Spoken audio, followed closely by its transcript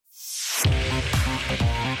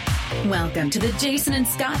Welcome to the Jason and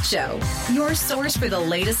Scott Show, your source for the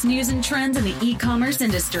latest news and trends in the e-commerce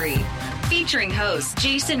industry. Featuring host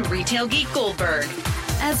Jason Retail Geek Goldberg,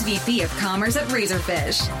 SVP of Commerce at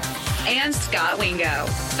Razorfish, and Scott Wingo,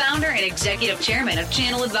 founder and executive chairman of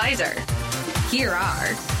Channel Advisor. Here are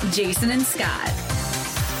Jason and Scott.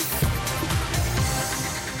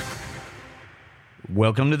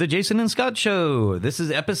 Welcome to the Jason and Scott Show. This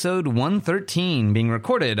is episode 113, being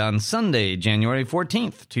recorded on Sunday, January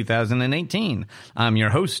 14th, 2018. I'm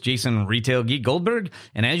your host, Jason Retail Geek Goldberg,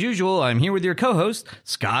 and as usual, I'm here with your co-host,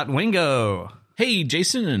 Scott Wingo. Hey,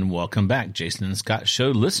 Jason, and welcome back, Jason and Scott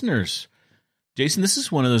Show listeners. Jason, this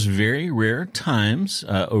is one of those very rare times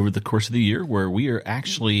over the course of the year where we are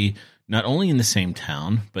actually not only in the same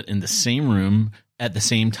town, but in the same room at the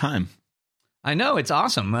same time. I know, it's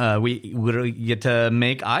awesome. We literally get to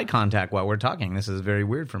make eye contact while we're talking. This is very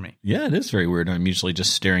weird for me. Yeah, it is very weird. I'm usually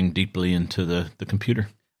just staring deeply into the computer.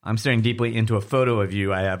 I'm staring deeply into a photo of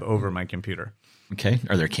you I have over my computer. Okay.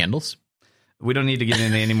 Are there candles? We don't need to get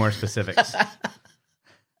into any more specifics.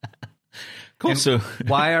 Cool. And so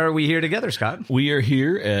why are we here together, Scott? We are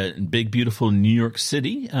here at big, beautiful New York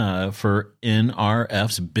City for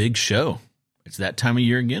NRF's Big Show. It's that time of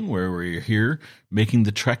year again where we're here making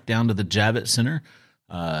the trek down to the Javits Center.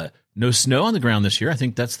 No snow on the ground this year. I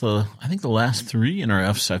think the last three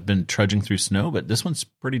NRFs I've been trudging through snow, but this one's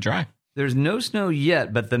pretty dry. There's no snow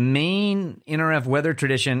yet, but the main NRF weather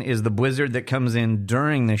tradition is the blizzard that comes in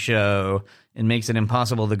during the show and makes it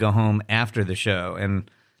impossible to go home after the show. And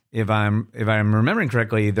if I'm remembering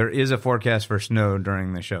correctly, there is a forecast for snow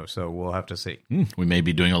during the show, so we'll have to see. We may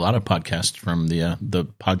be doing a lot of podcasts from the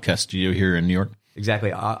podcast studio here in New York.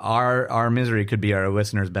 Exactly. Our misery could be our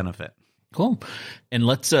listeners' benefit. Cool. And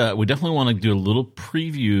let's we definitely want to do a little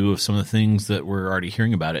preview of some of the things that we're already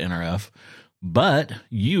hearing about at NRF. But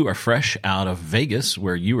you are fresh out of Vegas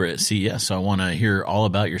where you were at CES, so I want to hear all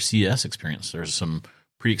about your CES experience. There's some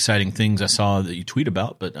pretty exciting things I saw that you tweet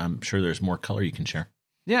about, but I'm sure there's more color you can share.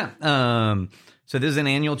 Yeah. So this is an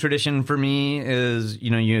annual tradition for me is,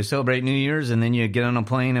 you celebrate New Year's and then you get on a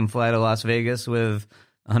plane and fly to Las Vegas with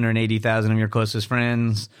 180,000 of your closest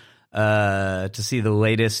friends to see the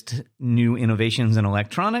latest new innovations in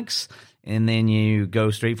electronics. And then you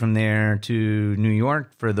go straight from there to New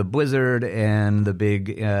York for the Blizzard and the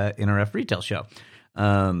big NRF retail show.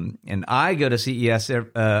 And I go to CES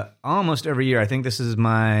almost every year. I think this is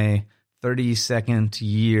my 32nd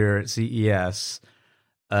year at CES.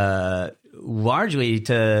 Largely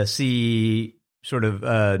to see sort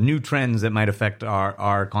of new trends that might affect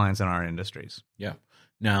our clients and our industries. Yeah.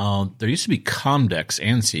 Now, there used to be Comdex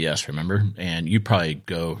and CES, remember? And you probably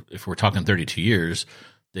go, if we're talking 32 years,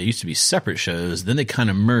 they used to be separate shows. Then they kind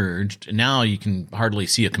of merged. And now you can hardly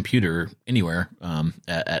see a computer anywhere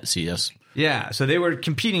at CES. Yeah. So they were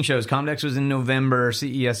competing shows. Comdex was in November.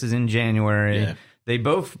 CES is in January. Yeah. They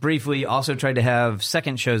both briefly also tried to have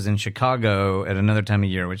second shows in Chicago at another time of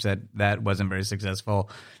year, which that wasn't very successful.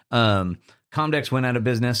 Comdex went out of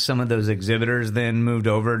business. Some of those exhibitors then moved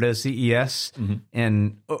over to CES. Mm-hmm.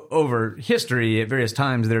 And over history, at various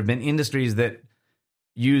times, there have been industries that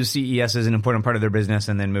use CES as an important part of their business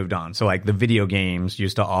and then moved on. So like the video games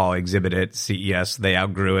used to all exhibit at CES. They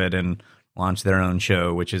outgrew it and launched their own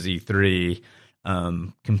show, which is E3.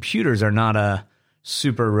 Computers are not a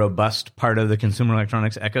super robust part of the consumer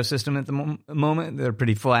electronics ecosystem at the moment. They're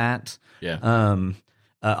pretty flat. Yeah.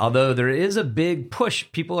 Although there is a big push,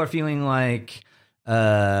 people are feeling like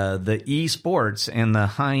the esports and the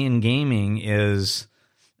high-end gaming is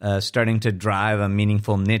starting to drive a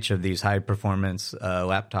meaningful niche of these high-performance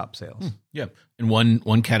laptop sales. Yeah. And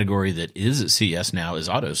one category that is at CES now is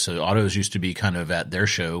autos. So autos used to be kind of at their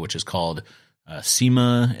show, which is called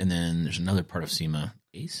SEMA, and then there's another part of SEMA,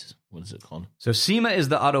 ACE. What is it called? So SEMA is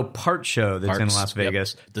the auto part show that's in Las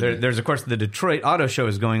Vegas. Yep. There's, of course, the Detroit Auto Show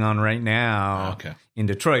is going on right now in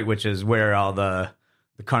Detroit, which is where all the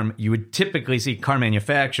car you would typically see car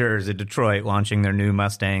manufacturers at Detroit launching their new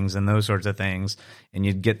Mustangs and those sorts of things. And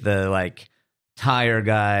you'd get the like tire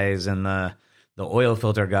guys and the oil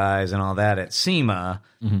filter guys and all that at SEMA.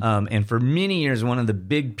 Mm-hmm. And for many years, one of the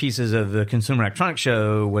big pieces of the Consumer Electronics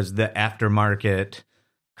Show was the aftermarket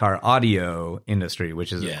car audio industry,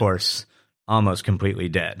 which is, of course, almost completely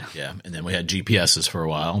dead. Yeah, and then we had GPSs for a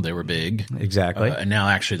while. They were big. Exactly. And now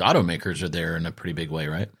actually the automakers are there in a pretty big way,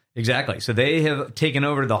 right? Exactly. So they have taken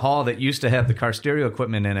over the hall that used to have the car stereo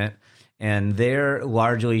equipment in it, and they're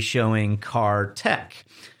largely showing car tech.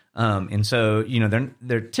 And so,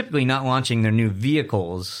 they're typically not launching their new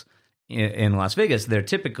vehicles in Las Vegas. They're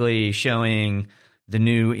typically showing the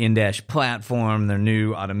new in-dash platform, their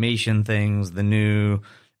new automation things, the new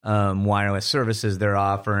wireless services they're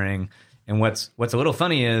offering. And what's a little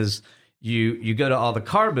funny is you go to all the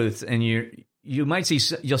car booths and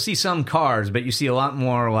you'll see some cars, but you see a lot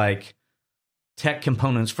more like tech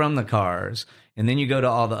components from the cars. And then you go to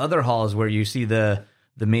all the other halls where you see the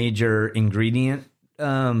major ingredient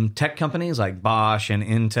tech companies like Bosch and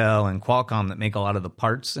Intel and Qualcomm that make a lot of the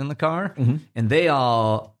parts in the car. Mm-hmm. And they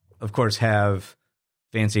all, of course, have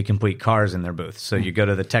fancy complete cars in their booths. So you go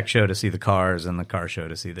to the tech show to see the cars and the car show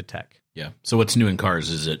to see the tech. Yeah. So what's new in cars?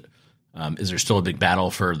 Is there still a big battle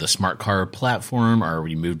for the smart car platform? Or are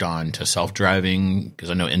we moved on to self-driving? Because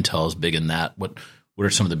I know Intel is big in that. What are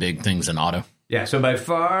some of the big things in auto? Yeah. So by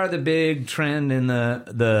far the big trend in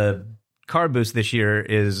the car booths this year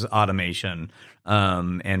is automation,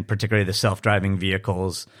 and particularly the self-driving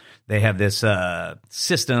vehicles. They have this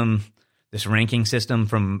system, this ranking system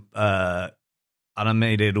from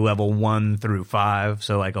automated level 1 through 5.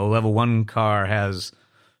 So like a level 1 car has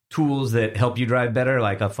tools that help you drive better,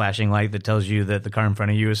 like a flashing light that tells you that the car in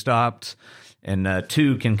front of you is stopped. And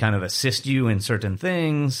 2 can kind of assist you in certain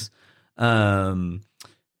things, like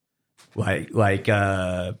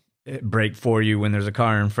brake for you when there's a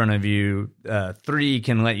car in front of you. 3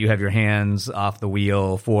 can let you have your hands off the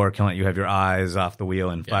wheel. 4 can let you have your eyes off the wheel,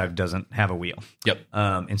 and 5 doesn't have a wheel. Yep.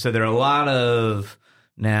 And so there are a lot of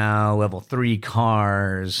now level 3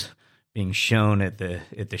 cars being shown at the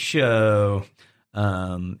show.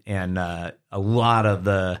 And a lot of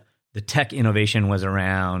the tech innovation was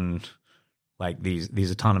around like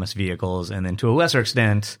these autonomous vehicles, and then to a lesser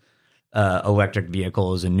extent, electric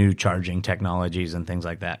vehicles and new charging technologies and things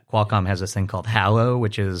like that. Qualcomm has this thing called Halo,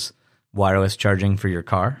 which is wireless charging for your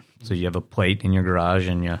car. So you have a plate in your garage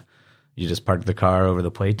and you just park the car over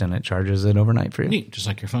the plate and it charges it overnight for you. Neat, just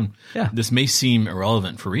like your phone. Yeah. This may seem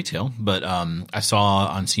irrelevant for retail, but I saw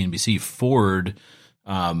on CNBC Ford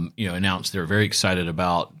announced they're very excited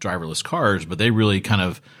about driverless cars, but they really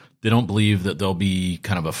they don't believe that they'll be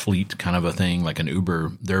kind of a fleet kind of a thing like an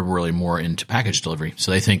Uber. They're really more into package delivery.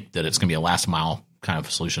 So they think that it's going to be a last mile kind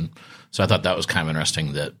of solution. So I thought that was kind of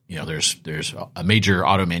interesting that, there's a major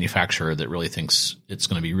auto manufacturer that really thinks it's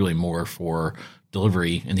going to be really more for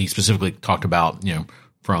delivery. And he specifically talked about,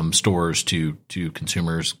 from stores to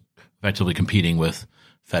consumers, effectively competing with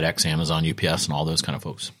FedEx, Amazon, UPS, and all those kind of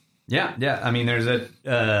folks. Yeah. I mean, there's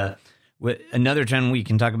another trend we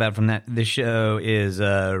can talk about from this show is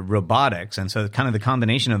robotics. And so kind of the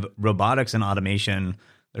combination of robotics and automation,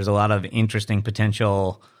 there's a lot of interesting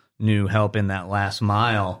potential new help in that last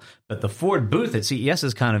mile. But the Ford booth at CES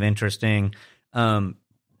is kind of interesting.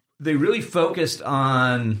 They really focused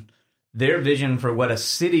on their vision for what a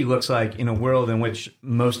city looks like in a world in which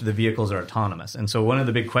most of the vehicles are autonomous. And so one of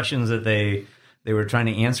the big questions that they were trying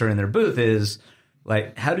to answer in their booth is,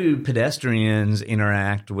 like, how do pedestrians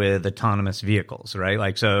interact with autonomous vehicles, right?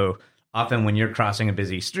 Like, so often when you're crossing a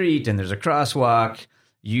busy street and there's a crosswalk,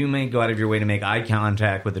 you may go out of your way to make eye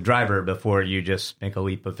contact with the driver before you just make a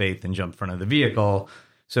leap of faith and jump in front of the vehicle.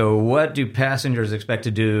 So what do passengers expect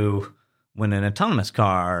to do when an autonomous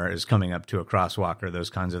car is coming up to a crosswalk or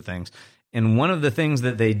those kinds of things? And one of the things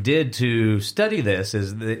that they did to study this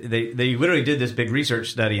is they literally did this big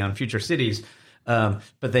research study on future cities. But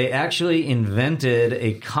they actually invented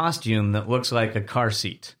a costume that looks like a car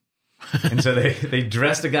seat. And so they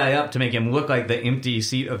dressed a guy up to make him look like the empty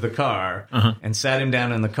seat of the car and sat him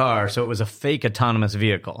down in the car. So it was a fake autonomous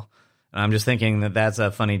vehicle. And I'm just thinking that that's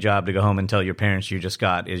a funny job to go home and tell your parents you just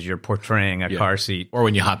got, is you're portraying a car seat. Or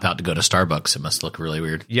when you hop out to go to Starbucks, it must look really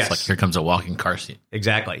weird. Yes. It's like, here comes a walking car seat.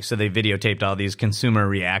 Exactly. So they videotaped all these consumer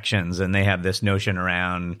reactions, and they have this notion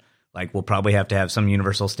around, like, we'll probably have to have some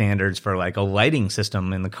universal standards for like a lighting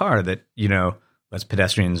system in the car that, lets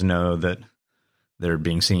pedestrians know that they're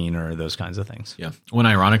being seen, or those kinds of things. Yeah. One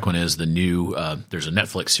ironic one is the new, there's a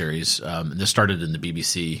Netflix series. This started in the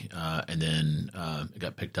BBC and then it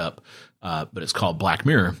got picked up, but it's called Black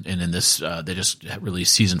Mirror. And in this, they just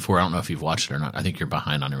released season 4. I don't know if you've watched it or not. I think you're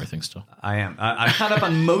behind on everything still. I am. I caught up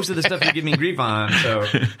on most of the stuff you give me grief on. So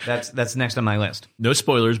that's next on my list. No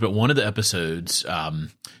spoilers, but one of the episodes,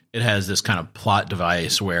 it has this kind of plot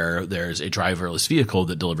device where there's a driverless vehicle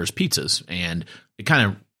that delivers pizzas, and it kind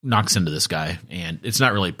of knocks into this guy, and it's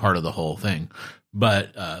not really part of the whole thing.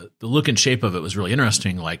 But the look and shape of it was really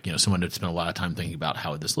interesting. Like, someone had spent a lot of time thinking about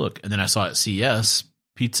how would this look. And then I saw at CES,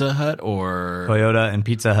 Pizza Hut or Toyota and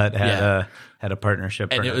Pizza Hut had a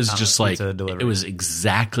partnership. And it was just like, it was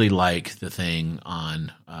exactly like the thing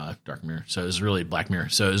on Dark Mirror. So it was really Black Mirror.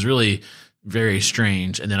 So it was really very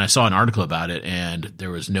strange. And then I saw an article about it, and there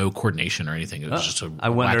was no coordination or anything. It was just a I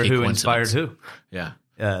wonder wacky who coincidence. inspired who. Yeah.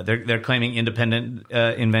 they're claiming independent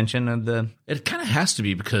invention of the. It kind of has to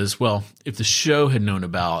be because, well, if the show had known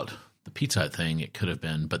about the Pizza Hut thing, it could have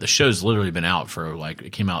been. But the show's literally been out for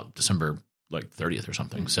it came out December 30th or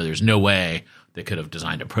something. So there's no way they could have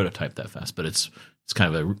designed a prototype that fast. But it's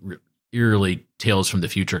kind of a eerily Tales from the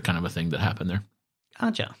Future kind of a thing that happened there.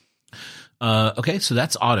 Gotcha. Okay, so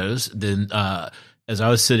that's autos. Then as I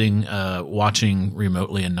was sitting watching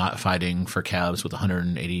remotely and not fighting for cabs with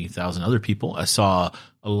 180,000 other people, I saw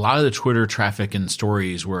a lot of the Twitter traffic and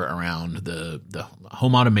stories were around the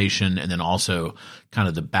home automation and then also kind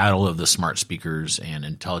of the battle of the smart speakers and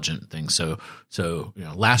intelligent things. So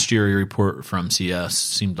last year, a report from CS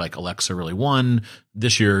seemed like Alexa really won.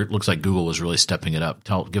 This year, it looks like Google was really stepping it up.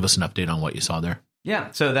 Give us an update on what you saw there.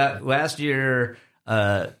 Yeah, so that last year,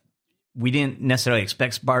 we didn't necessarily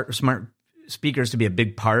expect smart speakers to be a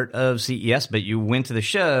big part of CES, but you went to the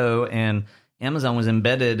show and Amazon was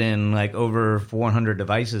embedded in over 400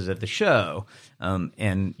 devices at the show,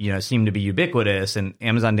 and seemed to be ubiquitous. And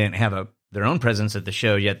Amazon didn't have their own presence at the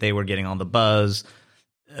show, yet they were getting all the buzz.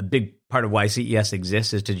 A big part of why CES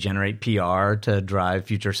exists is to generate PR to drive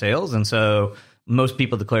future sales, and so most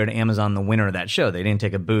people declared Amazon the winner of that show. They didn't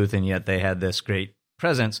take a booth, and yet they had this great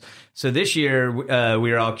presence. So this year,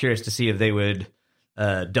 we were all curious to see if they would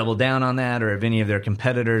double down on that, or if any of their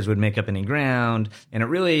competitors would make up any ground. And it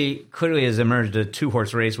really clearly has emerged a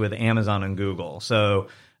two-horse race with Amazon and Google. So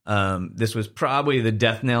this was probably the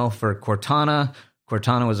death knell for Cortana.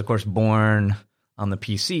 Cortana was, of course, born on the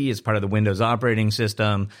PC as part of the Windows operating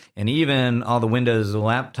system. And even all the Windows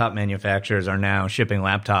laptop manufacturers are now shipping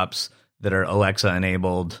laptops that are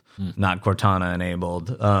Alexa-enabled, not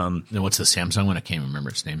Cortana-enabled. Then what's the Samsung one? I can't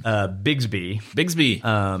remember its name. Bixby. Bixby.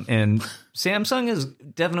 And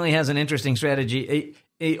Samsung definitely has an interesting strategy.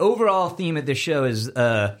 A overall theme at this show is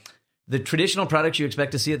the traditional products you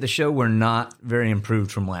expect to see at the show were not very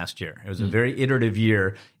improved from last year. It was a very iterative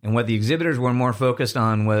year, and what the exhibitors were more focused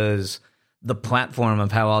on was the platform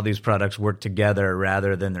of how all these products work together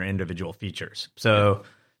rather than their individual features. So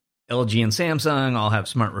LG and Samsung all have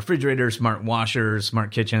smart refrigerators, smart washers,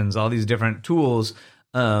 smart kitchens, all these different tools.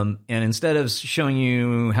 And instead of showing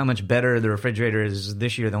you how much better the refrigerator is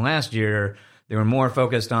this year than last year, they were more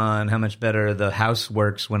focused on how much better the house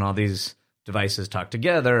works when all these devices talk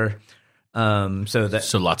together. So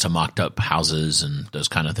lots of mocked up houses and those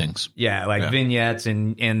kind of things. Yeah, vignettes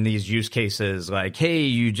and these use cases like, hey,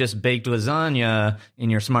 you just baked lasagna in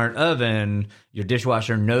your smart oven. Your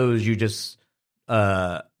dishwasher knows you just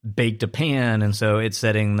baked a pan, and so it's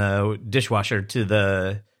setting the dishwasher to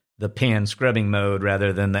the pan scrubbing mode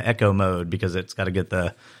rather than the echo mode because it's got to get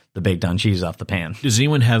the baked on cheese off the pan. Does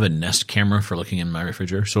anyone have a Nest camera for looking in my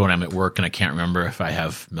refrigerator? So when I'm at work and I can't remember if I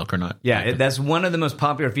have milk or not? Yeah, that's one of the most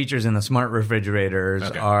popular features in the smart refrigerators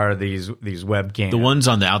are these webcams. The ones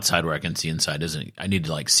on the outside where I can see inside isn't. I need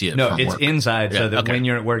to see it. No, from it's work. Inside, so that when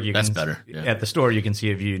you're at work, that's better. Yeah. At the store, you can see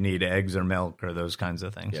if you need eggs or milk or those kinds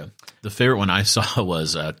of things. Yeah. The favorite one I saw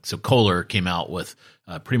was so Kohler came out with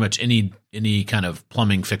pretty much any kind of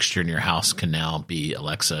plumbing fixture in your house can now be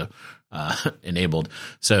Alexa enabled.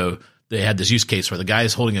 So they had this use case where the guy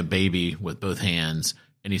is holding a baby with both hands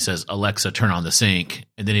and he says, Alexa, turn on the sink.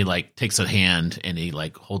 And then he takes a hand and he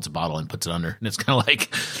holds a bottle and puts it under. And it's kind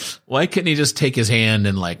of why couldn't he just take his hand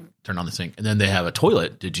and turn on the sink? And then they have a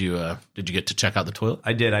toilet. Did you get to check out the toilet?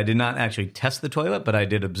 I did. I did not actually test the toilet, but I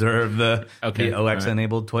did observe the Alexa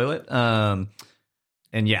enabled toilet. And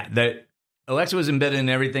yeah, the Alexa was embedded in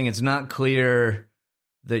everything. It's not clear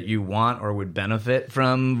that you want or would benefit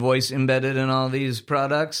from voice embedded in all these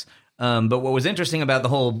products. But what was interesting about the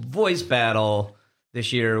whole voice battle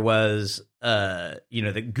this year was,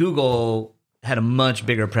 that Google had a much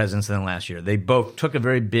bigger presence than last year. They both took a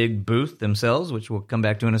very big booth themselves, which we'll come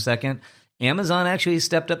back to in a second. Amazon actually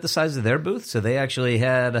stepped up the size of their booth, so they actually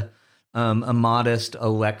had a modest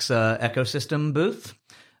Alexa ecosystem booth.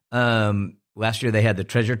 Last year they had the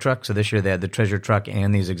Treasure Truck, so this year they had the Treasure Truck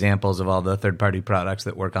and these examples of all the third-party products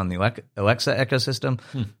that work on the Alexa ecosystem.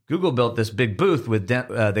 Google built this big booth with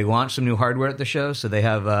they launched some new hardware at the show, so they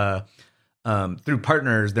have through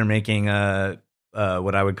partners they're making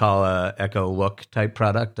what I would call a Echo Look type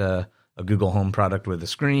product, a Google Home product with a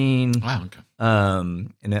screen. Wow, okay.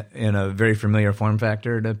 In a very familiar form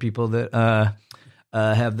factor to people that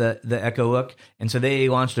have the Echo Look. And so they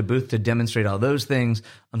launched a booth to demonstrate all those things.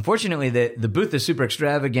 Unfortunately, the booth is super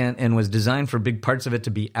extravagant and was designed for big parts of it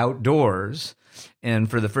to be outdoors. And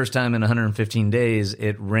for the first time in 115 days,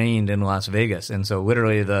 it rained in Las Vegas. And so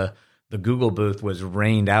literally the Google booth was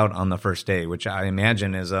rained out on the first day, which I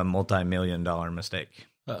imagine is a multi-million-dollar mistake.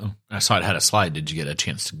 Uh-oh. I saw it had a slide. Did you get a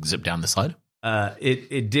chance to zip down the slide?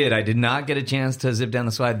 It did. I did not get a chance to zip down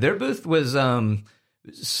the slide. Their booth was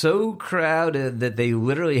so crowded that they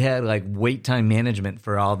literally had like wait time management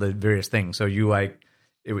for all the various things. So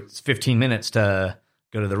it was 15 minutes to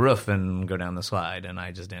go to the roof and go down the slide, and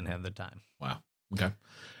I just didn't have the time. Wow. Okay.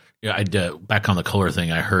 Yeah, back on the color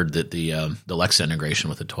thing, I heard that the Alexa integration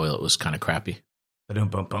with the toilet was kind of crappy.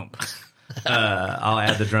 Ba-dum-bum-bum. I'll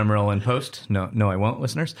add the drum roll in post. No, I won't,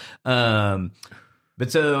 listeners. But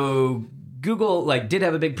so Google did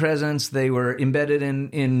have a big presence. They were embedded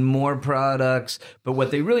in more products, but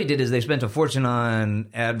what they really did is they spent a fortune on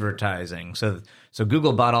advertising. So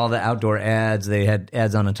Google bought all the outdoor ads. They had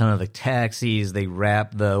ads on a ton of the taxis. They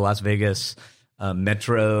wrapped the Las Vegas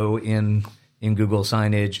metro in Google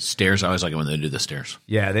signage. Stairs, I always like it when they do the stairs.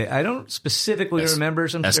 Yeah, I don't specifically remember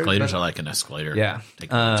some escalators. Stairs, I like an escalator. Yeah.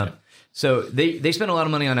 So they spend a lot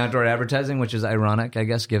of money on outdoor advertising, which is ironic, I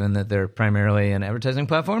guess, given that they're primarily an advertising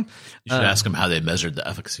platform. You should ask them how they measured the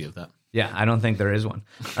efficacy of that. Yeah, I don't think there is one.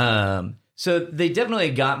 So they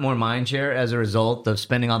definitely got more mind share as a result of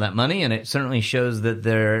spending all that money, and it certainly shows that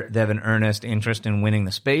they have an earnest interest in winning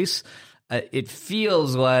the space. It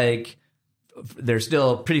feels like they're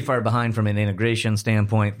still pretty far behind from an integration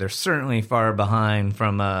standpoint. They're certainly far behind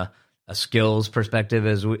from a skills perspective,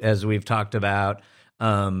 as we've talked about.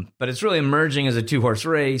 But it's really emerging as a two-horse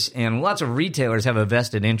race, and lots of retailers have a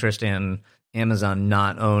vested interest in Amazon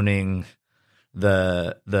not owning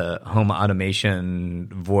the home automation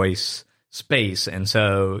voice space. And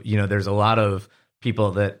so, there's a lot of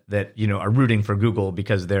people that are rooting for Google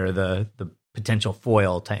because they're the potential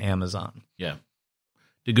foil to Amazon. Yeah.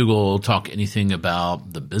 Did Google talk anything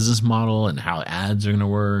about the business model and how ads are going to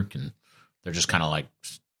work? And they're just kind of like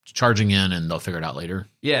charging in and they'll figure it out later?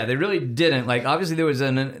 Yeah, they really didn't. Obviously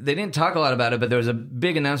they didn't talk a lot about it, but there was a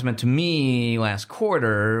big announcement to me last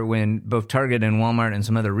quarter when both Target and Walmart and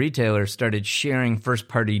some other retailers started sharing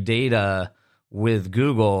first-party data with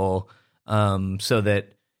Google, so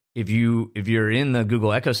that if you're in the Google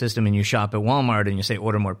ecosystem and you shop at Walmart and you say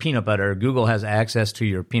order more peanut butter, Google has access to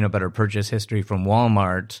your peanut butter purchase history from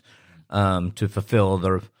Walmart to fulfill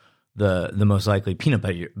the most likely peanut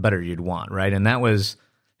butter you'd want, right? And that was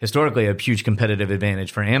historically a huge competitive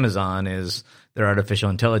advantage for Amazon. Is their artificial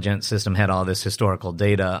intelligence system had all this historical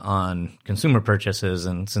data on consumer purchases,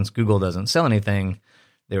 and since Google doesn't sell anything,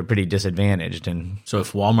 they were pretty disadvantaged. And so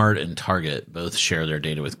if Walmart and Target both share their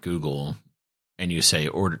data with Google, and you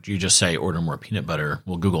just say order more peanut butter,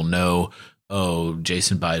 will Google know, oh,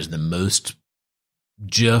 Jason buys the most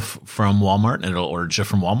Jif from Walmart, and it'll order Jif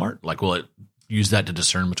from Walmart? Will it use that to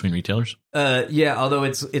discern between retailers? Yeah, although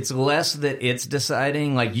it's less that it's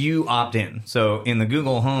deciding. You opt in. So in the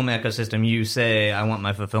Google Home ecosystem, you say, I want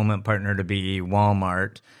my fulfillment partner to be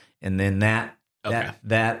Walmart, and then that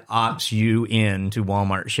opts you in to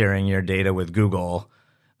Walmart sharing your data with Google.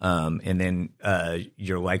 And then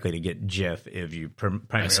you're likely to get Jif if you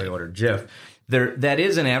primarily order Jif. That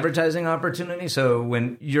is an advertising opportunity. So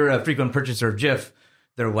when you're a frequent purchaser of Jif,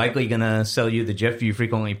 they're likely going to sell you the Jif you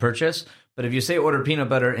frequently purchase. But if you say order peanut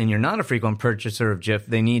butter and you're not a frequent purchaser of Jif,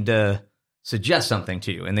 they need to suggest something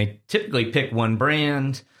to you. And they typically pick one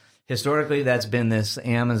brand. Historically, that's been this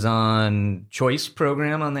Amazon Choice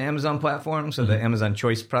program on the Amazon platform. So the Amazon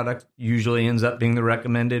Choice product usually ends up being the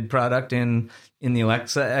recommended product in the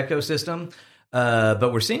Alexa ecosystem.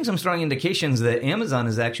 But we're seeing some strong indications that Amazon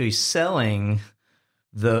is actually selling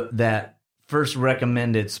that first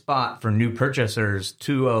recommended spot for new purchasers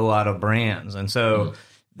to a lot of brands. And so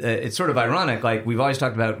it's sort of ironic. We've always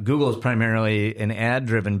talked about, Google is primarily an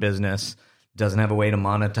ad-driven business, doesn't have a way to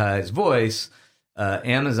monetize voice.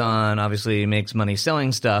 Amazon obviously makes money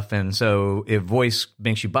selling stuff, and so if voice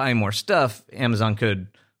makes you buy more stuff, Amazon could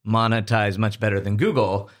monetize much better than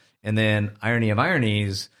Google. And then, irony of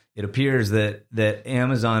ironies, it appears that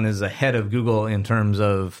Amazon is ahead of Google in terms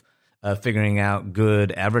of figuring out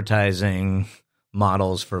good advertising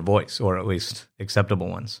models for voice, or at least acceptable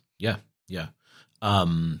ones. Yeah.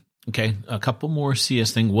 Okay, a couple more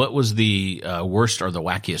CS thing. What was the worst or the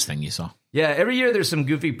wackiest thing you saw? Yeah, every year there's some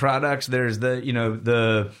goofy products. There's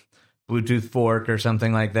the Bluetooth fork or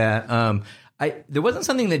something like that. There wasn't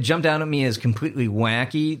something that jumped out at me as completely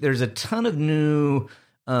wacky. There's a ton of new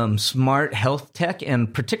smart health tech,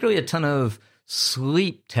 and particularly a ton of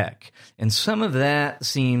sleep tech. And some of that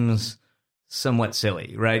seems somewhat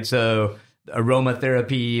silly, right? So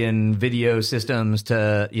aromatherapy and video systems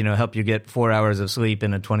to, help you get 4 hours of sleep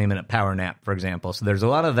in a 20-minute power nap, for example. So there's a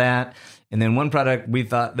lot of that. And then one product we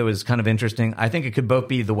thought that was kind of interesting, I think it could both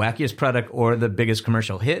be the wackiest product or the biggest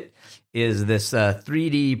commercial hit, is this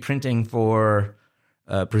 3D printing for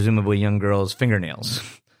presumably young girls' fingernails.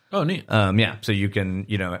 Oh, neat. Yeah, so you can,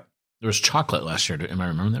 There was chocolate last year. Am I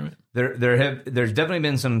remembering that right? There's definitely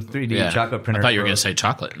been some 3D chocolate printers. I thought you were going to say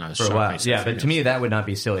chocolate. And I was for a while. Yeah, but to me that would not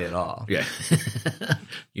be silly at all. Yeah.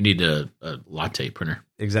 You need a latte printer.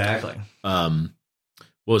 Exactly. What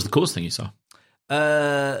was the coolest thing you saw?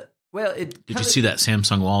 Did you see that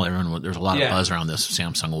Samsung wall? There's a lot of buzz around this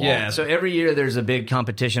Samsung wall. Yeah, so every year there's a big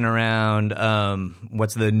competition around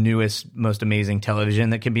what's the newest, most amazing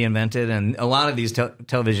television that can be invented, and a lot of these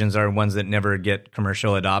televisions are ones that never get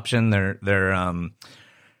commercial adoption. They're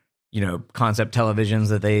concept televisions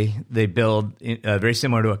that they build very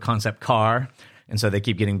similar to a concept car, and so they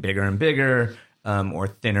keep getting bigger and bigger or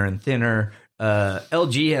thinner and thinner.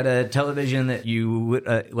 LG had a television that you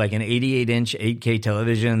would like an 88-inch 8K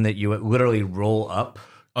television that you would literally roll up.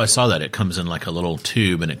 Oh, I saw that. It comes in like a little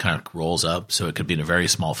tube and it kind of rolls up, so it could be in a very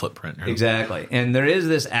small footprint. Exactly. And there is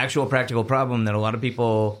this actual practical problem that a lot of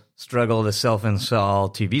people struggle to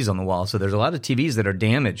self-install TVs on the wall. So there's a lot of TVs that are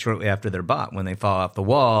damaged shortly after they're bought when they fall off the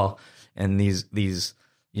wall. And these LG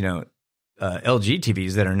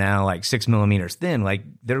TVs that are now like 6 millimeters thin, like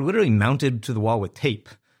they're literally mounted to the wall with tape.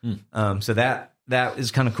 So that is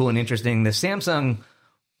kind of cool and interesting. The Samsung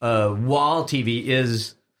wall TV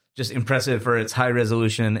is just impressive for its high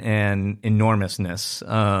resolution and enormousness.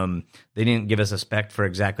 They didn't give us a spec for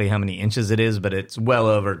exactly how many inches it is, but it's well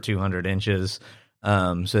over 200 inches.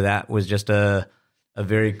 So that was just a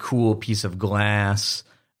very cool piece of glass.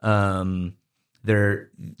 There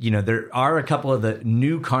are a couple of the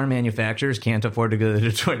new car manufacturers can't afford to go to the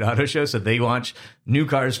Detroit Auto Show, so they launch new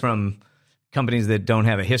cars from companies that don't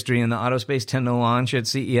have a history in the auto space tend to launch at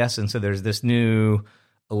CES. And so there's this new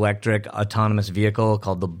electric autonomous vehicle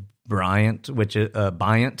called the Bryant, which it may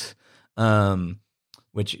or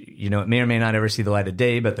may not ever see the light of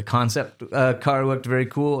day, but the concept car looked very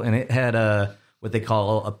cool. And it had what they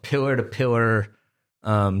call a pillar-to-pillar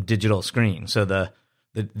digital screen. So the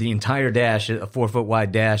entire dash, a 4-foot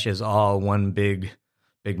wide dash, is all one big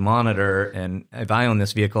monitor, and if I own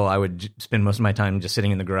this vehicle, I would spend most of my time just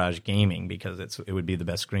sitting in the garage gaming because it would be the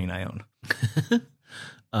best screen I own.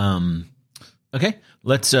 Okay,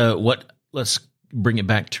 let's bring it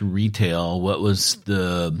back to retail. What was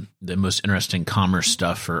the most interesting commerce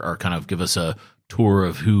stuff, or kind of give us a tour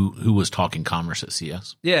of who was talking commerce at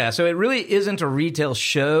CES? Yeah, so it really isn't a retail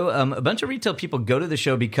show. A bunch of retail people go to the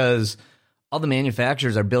show because all the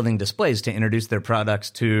manufacturers are building displays to introduce their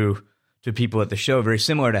products to people at the show, very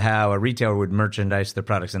similar to how a retailer would merchandise their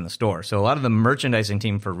products in the store. So a lot of the merchandising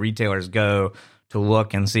team for retailers go to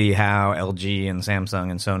look and see how LG and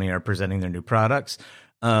Samsung and Sony are presenting their new products.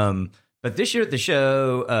 But this year at the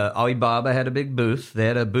show, Alibaba had a big booth. They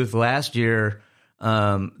had a booth last year.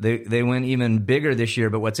 They went even bigger this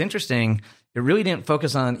year. But what's interesting, it really didn't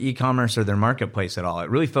focus on e-commerce or their marketplace at all.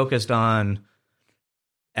 It really focused on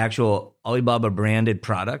actual Alibaba branded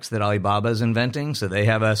products that Alibaba is inventing. So they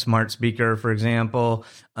have a smart speaker, for example,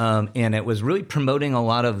 and it was really promoting a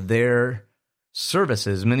lot of their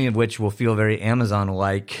services, many of which will feel very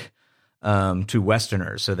Amazon-like to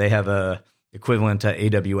Westerners. So they have a equivalent to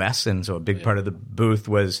AWS, and so a big part of the booth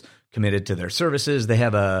was committed to their services. They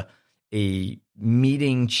have a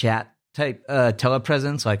meeting chat type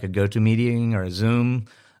telepresence, like a GoToMeeting or a Zoom.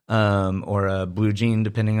 Or a Blue Jean,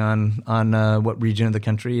 depending on what region of the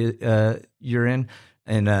country you're in,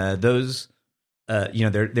 and those, they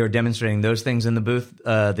were demonstrating those things in the booth.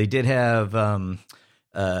 They did have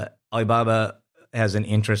Alibaba has an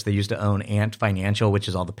interest. They used to own Ant Financial, which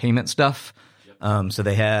is all the payment stuff. So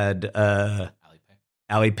they had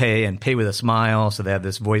Alipay and Pay with a Smile. So they have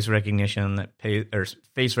this voice recognition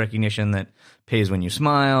face recognition that pays when you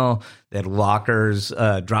smile. They had lockers,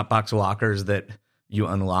 Dropbox lockers that you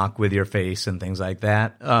unlock with your face and things like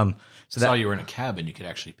that. So I saw you were in a cab and you could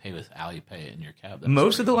actually pay with Alipay in your cab.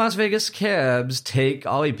 Most of the Las Vegas cabs take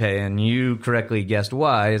Alipay, and you correctly guessed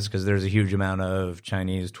why. It's because there's a huge amount of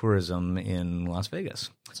Chinese tourism in Las Vegas.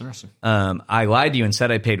 That's interesting. I lied to you and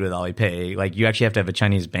said I paid with Alipay. Like, you actually have to have a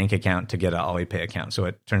Chinese bank account to get an Alipay account, so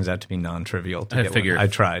it turns out to be non-trivial to get one. I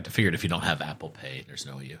tried. I figured if you don't have Apple Pay, there's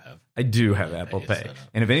no way you have. I do have Apple Pay.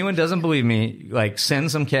 And if anyone doesn't believe me, like,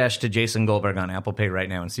 send some cash to Jason Goldberg on Apple Pay right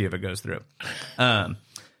now and see if it goes through.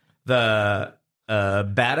 The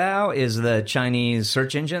Badao is the Chinese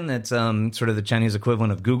search engine that's sort of the Chinese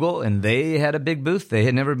equivalent of Google, and they had a big booth. They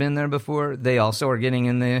had never been there before. They also are getting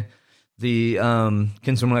in the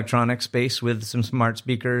consumer electronics space with some smart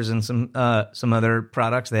speakers and some other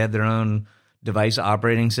products. They have their own device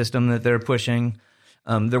operating system that they're pushing.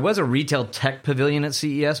 There was a retail tech pavilion at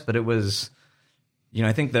CES, but it was,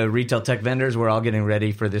 I think the retail tech vendors were all getting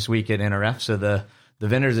ready for this week at NRF. So the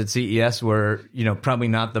vendors at CES were, probably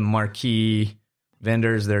not the marquee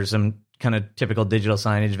vendors. There's some kind of typical digital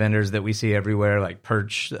signage vendors that we see everywhere, like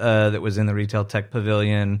Perch that was in the Retail Tech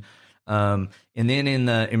Pavilion. And then in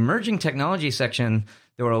the emerging technology section,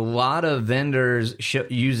 there were a lot of vendors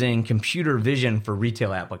using computer vision for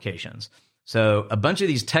retail applications. So a bunch of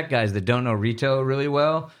these tech guys that don't know retail really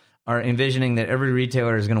well are envisioning that every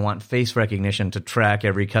retailer is going to want face recognition to track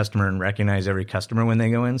every customer and recognize every customer when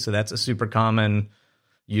they go in. So that's a super common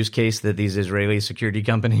use case that these Israeli security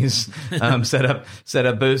companies set up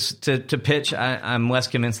booths to pitch. I'm less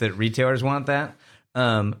convinced that retailers want that.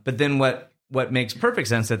 But then what makes perfect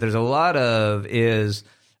sense that there's a lot of is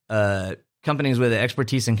companies with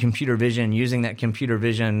expertise in computer vision using that computer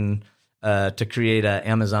vision to create a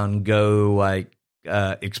Amazon Go like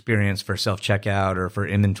experience for self-checkout or for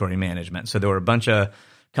inventory management. So there were a bunch of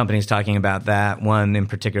companies talking about that. One in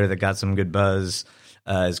particular that got some good buzz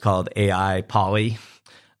is called AI Poly.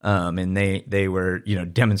 And they were,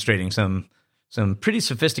 demonstrating some pretty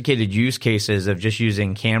sophisticated use cases of just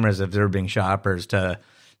using cameras observing shoppers that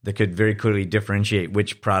could very clearly differentiate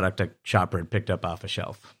which product a shopper had picked up off a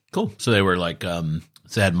shelf. Cool. So they were like,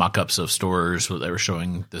 they had mock-ups of stores where they were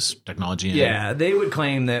showing this technology in. Yeah, they would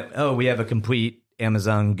claim that, we have a complete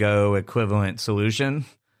Amazon Go equivalent solution.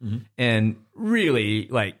 Mm-hmm. And really,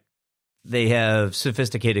 like, they have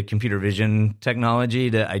sophisticated computer vision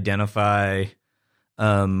technology to identify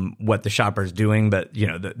what the shopper's doing, but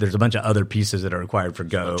there's a bunch of other pieces that are required for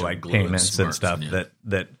Go, like payments and stuff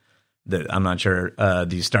that I'm not sure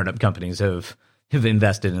these startup companies have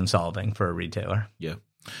invested in solving for a retailer. Yeah.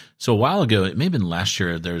 So a while ago, it may have been last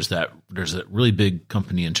year, there's that really big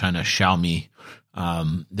company in China, Xiaomi,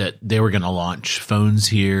 that they were going to launch phones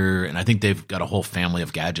here, and I think they've got a whole family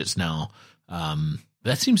of gadgets now.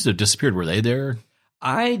 That seems to have disappeared. Were they there?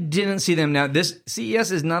 I didn't see them. Now, this CES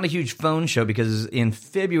is not a huge phone show because in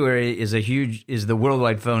February is the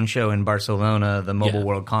worldwide phone show in Barcelona, the Mobile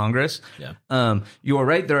World Congress. Yeah. You are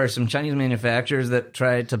right. There are some Chinese manufacturers that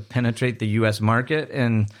try to penetrate the U.S. market,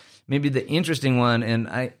 and maybe the interesting one, and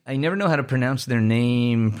I never know how to pronounce their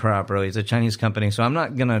name properly. It's a Chinese company, so I'm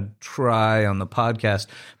not going to try on the podcast,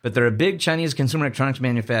 but they're a big Chinese consumer electronics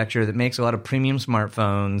manufacturer that makes a lot of premium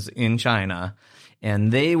smartphones in China.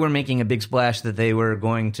 And they were making a big splash that they were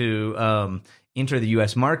going to enter the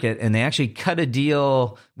U.S. market, and they actually cut a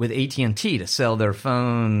deal with AT&T to sell their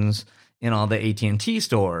phones in all the AT&T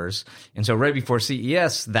stores. And so right before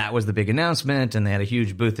CES, that was the big announcement, and they had a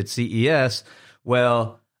huge booth at CES.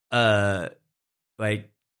 Well,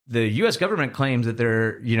 like the U.S. government claims that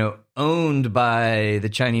they're owned by the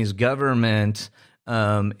Chinese government,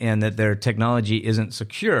 and that their technology isn't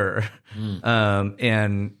secure,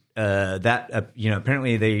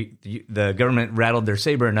 apparently the government rattled their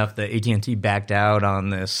saber enough that AT&T backed out on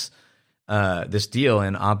this deal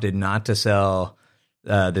and opted not to sell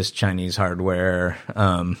this Chinese hardware.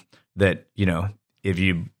 That if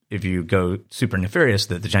you go super nefarious,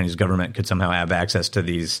 that the Chinese government could somehow have access to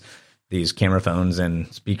these camera phones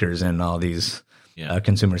and speakers in all these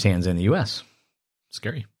consumers' hands in the U.S.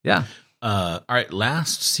 Scary. Yeah. All right,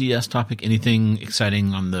 last CS topic. Anything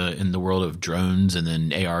exciting in the world of drones and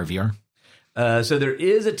then AR, VR? So there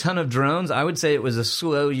is a ton of drones. I would say it was a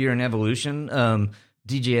slow year in evolution.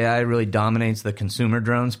 DJI really dominates the consumer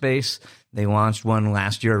drone space. They launched one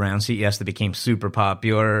last year around CES that became super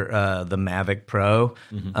popular, the Mavic Pro.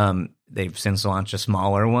 Mm-hmm. They've since launched a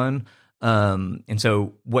smaller one. And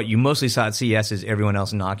so what you mostly saw at CES is everyone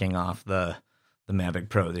else knocking off the Mavic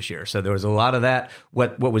Pro this year. So there was a lot of that.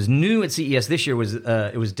 What was new at CES this year was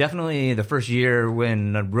it was definitely the first year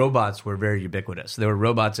when robots were very ubiquitous. There were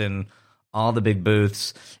robots in all the big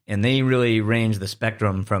booths, and they really range the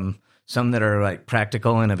spectrum from some that are like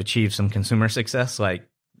practical and have achieved some consumer success, like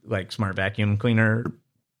smart vacuum cleaner,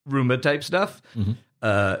 Roomba type stuff,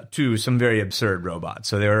 to some very absurd robots.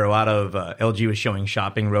 So there were a lot of LG was showing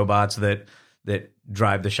shopping robots that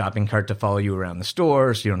drive the shopping cart to follow you around the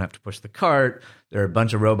store so you don't have to push the cart. There are a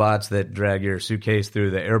bunch of robots that drag your suitcase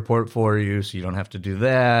through the airport for you so you don't have to do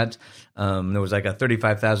that. There was like a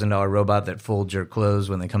 $35,000 robot that folds your clothes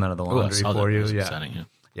when they come out of the laundry for you.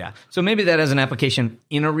 Yeah. So maybe that has an application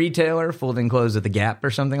in a retailer, folding clothes at the Gap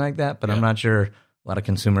or something like that, but I'm not sure a lot of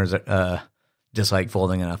consumers dislike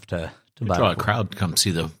folding enough to buy it. Draw a crowd to come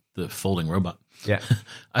see the folding robot. Yeah.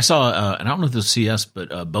 I saw, and I don't know if this is CS, but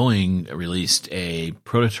Boeing released a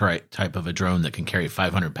prototype of a drone that can carry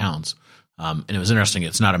 500 pounds. And it was interesting.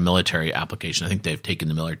 It's not a military application. I think they've taken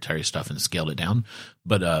the military stuff and scaled it down.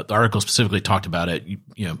 But the article specifically talked about it,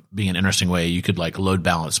 being an interesting way you could like load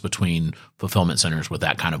balance between fulfillment centers with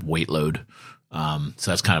that kind of weight load. So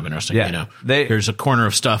that's kind of interesting. Yeah. Here's a corner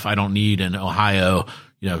of stuff I don't need in Ohio,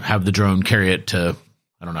 have the drone carry it to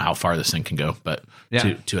I don't know how far this thing can go, but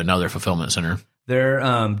Yeah. to another fulfillment center. They're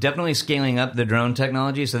definitely scaling up the drone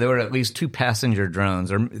technology. So there were at least 2 passenger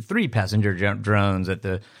drones or 3 passenger drones at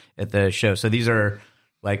the show. So these are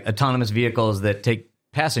like autonomous vehicles that take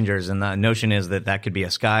passengers, and the notion is that could be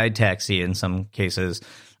a sky taxi in some cases.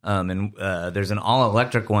 And there's an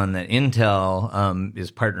all-electric one that Intel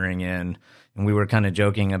is partnering in, and we were kind of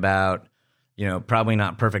joking about, probably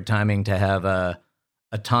not perfect timing to have a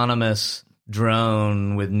autonomous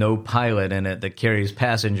drone with no pilot in it that carries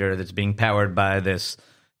passenger that's being powered by this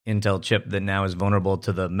Intel chip that now is vulnerable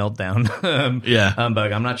to the meltdown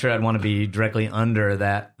bug. I'm not sure I'd want to be directly under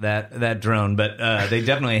that drone, but they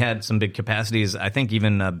definitely had some big capacities. I think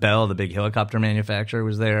even Bell, the big helicopter manufacturer,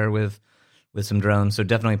 was there with some drones, so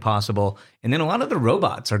definitely possible. And then a lot of the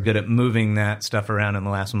robots are good at moving that stuff around in the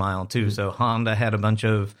last mile too. So Honda had a bunch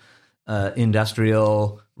of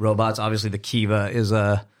industrial robots. Obviously, the Kiva is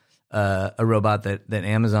a robot that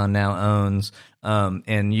Amazon now owns.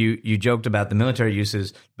 And you joked about the military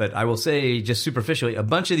uses, but I will say just superficially, a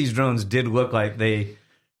bunch of these drones did look like they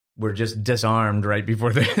were just disarmed right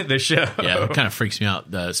before the show. Yeah, it kind of freaks me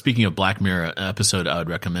out. Speaking of Black Mirror, an episode I would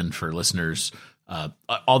recommend for listeners,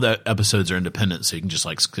 all the episodes are independent, so you can just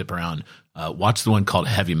like skip around. Watch the one called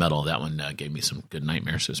Heavy Metal. That one gave me some good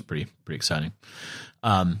nightmares. So it's pretty exciting.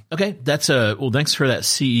 Okay, that's thanks for that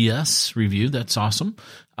CES review. That's awesome.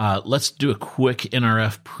 Let's do a quick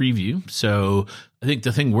NRF preview. So I think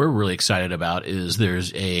the thing we're really excited about is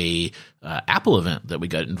there's a Apple event that we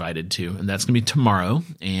got invited to, and that's going to be tomorrow.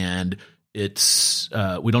 And it's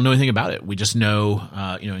we don't know anything about it. We just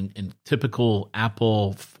know, in typical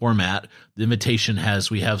Apple format, the invitation says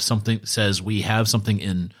we have something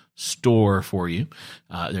in store for you.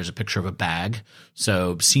 There's a picture of a bag.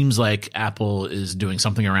 So seems like Apple is doing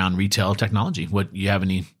something around retail technology. You have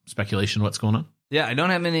any speculation what's going on? Yeah, I don't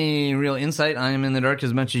have any real insight. I am in the dark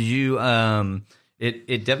as much as you.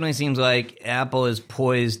 It definitely seems like Apple is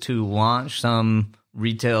poised to launch some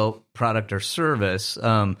retail product or service.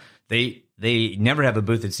 They never have a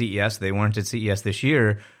booth at CES. They weren't at CES this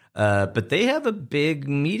year. But they have a big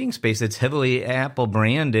meeting space that's heavily Apple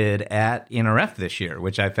branded at NRF this year,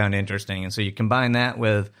 which I found interesting. And so you combine that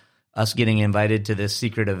with us getting invited to this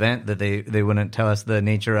secret event that they wouldn't tell us the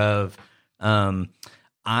nature of.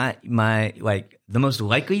 The most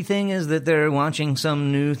likely thing is that they're launching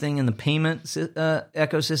some new thing in the payment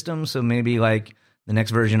ecosystem. So maybe like the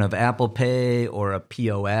next version of Apple Pay or a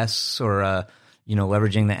POS or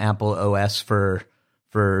leveraging the Apple OS for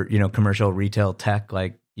commercial retail tech,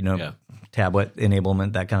 like tablet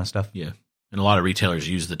enablement, that kind of stuff. Yeah. And a lot of retailers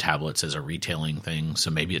use the tablets as a retailing thing.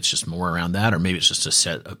 So maybe it's just more around that, or maybe it's just a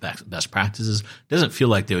set of best practices. It doesn't feel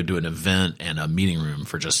like they would do an event and a meeting room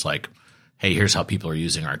for just like, hey, here's how people are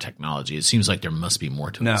using our technology. It seems like there must be more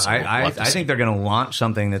to it. No, So I think they're going to launch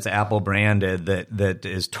something that's Apple branded that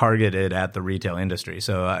is targeted at the retail industry.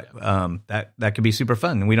 So that could be super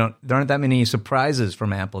fun. There aren't that many surprises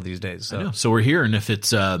from Apple these days. So. I know. So we're here, and if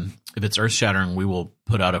it's earth shattering, we will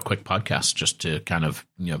put out a quick podcast just to kind of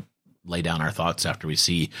lay down our thoughts after we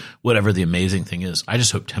see whatever the amazing thing is. I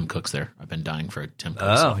just hope Tim Cook's there. I've been dying for a Tim Cook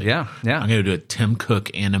selfie. Oh yeah. I'm going to do a Tim Cook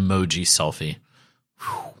and emoji selfie.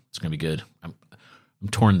 Whew, it's going to be good. I'm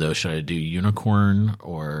torn though. Should I do unicorn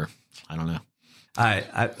or I don't know.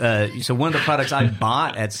 So one of the products I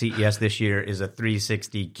bought at CES this year is a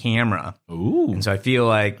 360 camera. Ooh. And so I feel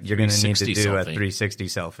like you're going to need to do selfie. a 360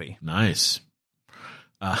 selfie. Nice.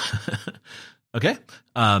 Okay.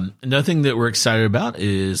 Another thing that we're excited about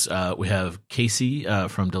is we have Casey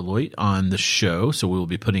from Deloitte on the show. So we will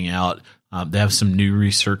be putting out, they have some new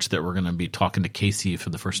research that we're going to be talking to Casey for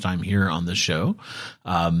the first time here on the show.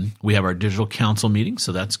 We have our digital council meeting,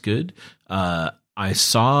 so that's good. I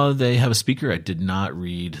saw they have a speaker. I did not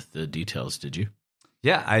read the details. Did you?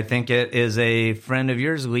 Yeah, I think it is a friend of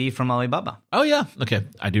yours, Lee from Alibaba. Oh, yeah. Okay.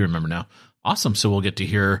 I do remember now. Awesome. So we'll get to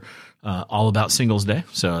hear all about Singles Day.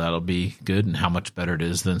 So that'll be good, and how much better it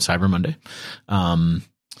is than Cyber Monday.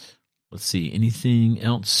 Let's see. Anything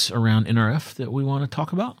else around NRF that we want to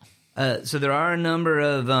talk about? So there are a number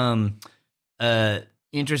of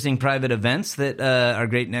interesting private events that are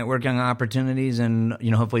great networking opportunities, and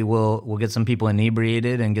hopefully we'll get some people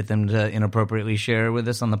inebriated and get them to inappropriately share with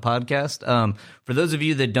us on the podcast. For those of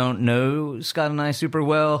you that don't know Scott and I super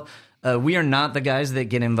well, we are not the guys that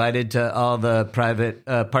get invited to all the private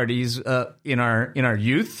parties in our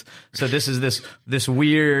youth. So this is this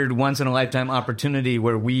weird once in a lifetime opportunity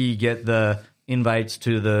where we get the invites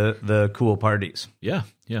to the cool parties. Yeah.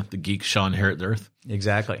 The geeks shall inherit the earth.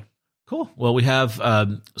 Exactly. Cool. Well, we have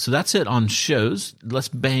so that's it on shows. Let's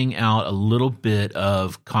bang out a little bit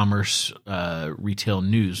of commerce retail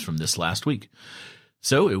news from this last week.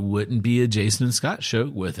 So it wouldn't be a Jason and Scott show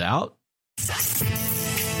without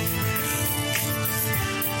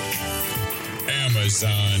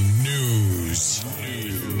Amazon News.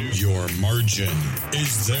 Your margin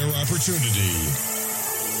is their opportunity.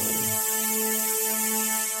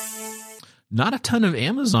 Not a ton of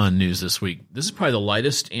Amazon news this week. This is probably the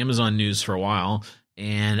lightest Amazon news for a while.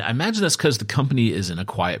 And I imagine that's because the company is in a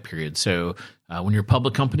quiet period. So when you're a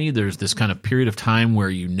public company, there's this kind of period of time where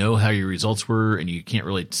you know how your results were and you can't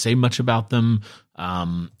really say much about them.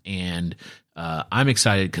 And I'm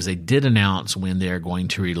excited because they did announce when they're going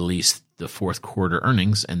to release the fourth quarter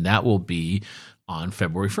earnings, and that will be on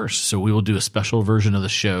February 1st. So we will do a special version of the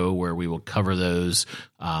show where we will cover those.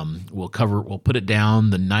 We'll put it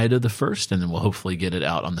down the night of the 1st, and then we'll hopefully get it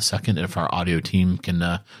out on the 2nd if our audio team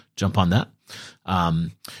can jump on that.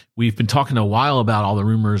 We've been talking a while about all the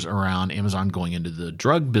rumors around Amazon going into the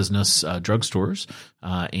drug business, drugstores,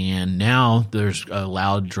 and now there's a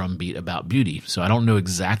loud drumbeat about beauty. So I don't know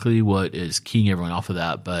exactly what is keying everyone off of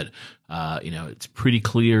that, but it's pretty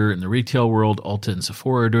clear in the retail world, Ulta and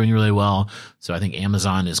Sephora are doing really well. So I think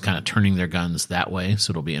Amazon is kind of turning their guns that way.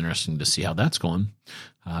 So it'll be interesting to see how that's going.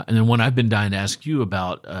 And then one I've been dying to ask you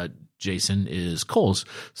about, Jason, is Kohl's.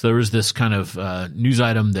 So there was this kind of news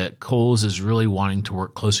item that Kohl's is really wanting to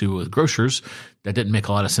work closely with grocers. That didn't make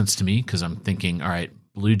a lot of sense to me because I'm thinking, all right,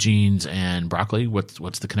 blue jeans and broccoli,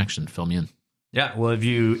 what's the connection? Fill me in. Yeah, well, if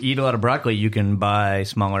you eat a lot of broccoli, you can buy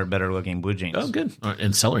smaller, better-looking blue jeans. Oh, good.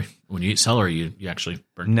 And celery. When you eat celery, you actually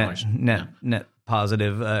burn calories. Net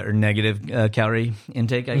positive or negative calorie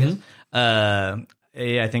intake, I guess. I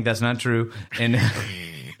think that's not true. And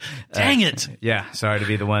dang it! Yeah, sorry to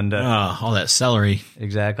be the one to all that celery.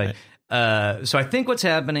 Exactly. So I think what's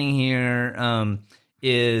happening here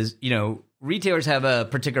is retailers have a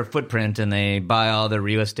particular footprint and they buy all the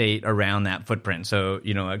real estate around that footprint. So,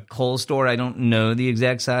 a Kohl's store, I don't know the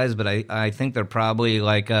exact size, but I think they're probably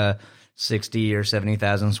like a 60 or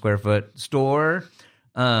 70,000 square foot store,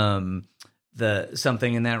 something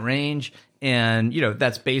in that range. And,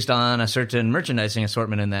 that's based on a certain merchandising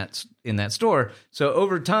assortment in that store. So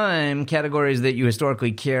over time, categories that you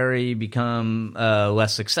historically carry become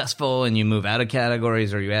less successful and you move out of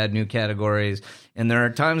categories or you add new categories. And there are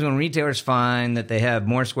times when retailers find that they have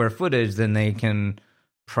more square footage than they can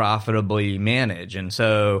profitably manage. And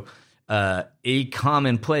so a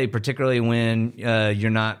common play, particularly when you're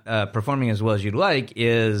not performing as well as you'd like,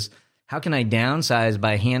 is how can I downsize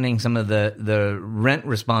by handing some of the rent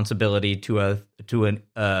responsibility to a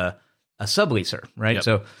subleaser, right? Yep.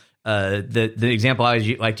 So the example I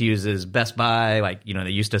always like to use is Best Buy. They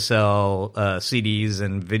used to sell CDs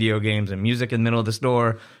and video games and music in the middle of the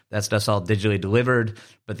store. That stuff's all digitally delivered,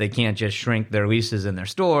 but they can't just shrink their leases in their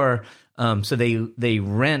store. So they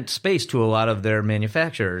rent space to a lot of their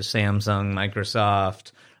manufacturers. Samsung,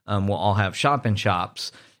 Microsoft will all have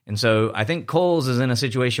shop-in-shops. And so I think Kohl's is in a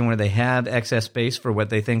situation where they have excess space for what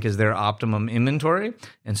they think is their optimum inventory.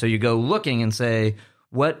 And so you go looking and say,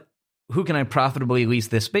 who can I profitably lease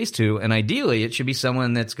this space to? And ideally, it should be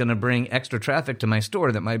someone that's going to bring extra traffic to my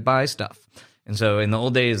store that might buy stuff. And so in the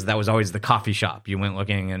old days, that was always the coffee shop. You went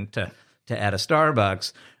looking and to add a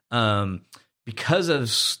Starbucks. Because of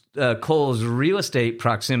Kohl's real estate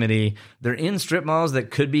proximity, they're in strip malls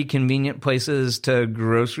that could be convenient places to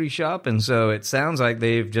grocery shop. And so it sounds like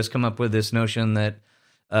they've just come up with this notion that,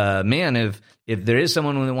 if there is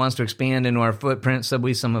someone that wants to expand into our footprint,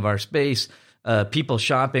 sublease some of our space, people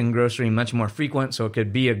shop in grocery much more frequent, so it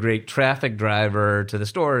could be a great traffic driver to the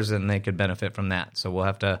stores, and they could benefit from that. So we'll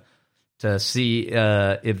have to see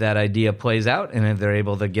if that idea plays out and if they're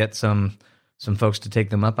able to get some folks to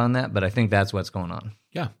take them up on that. But I think that's what's going on.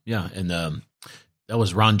 Yeah. And that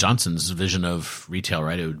was Ron Johnson's vision of retail,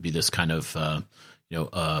 right? It would be this kind of,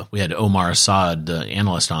 we had Omar Assad, the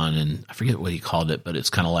analyst, on, and I forget what he called it, but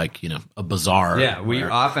it's kind of like, a bazaar. Yeah, we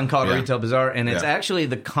often call it a retail bazaar, and it's actually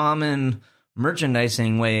the common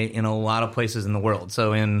merchandising way in a lot of places in the world.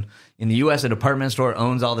 So in the U.S., a department store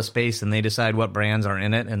owns all the space, and they decide what brands are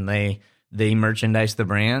in it, and they merchandise the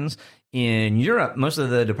brands. In Europe, most of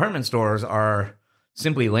the department stores are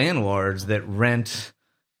simply landlords that rent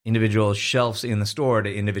individual shelves in the store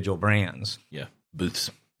to individual brands. Yeah,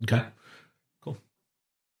 booths. Okay, cool.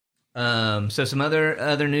 So some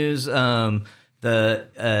other news. There's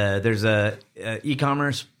a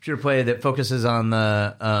e-commerce pure play that focuses on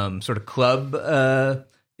the sort of club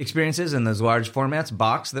experiences and those large formats.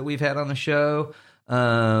 Box that we've had on the show.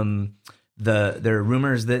 There are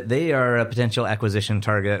rumors that they are a potential acquisition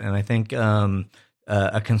target, and I think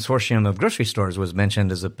a consortium of grocery stores was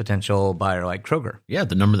mentioned as a potential buyer, like Kroger. Yeah,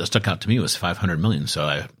 the number that stuck out to me was 500 million.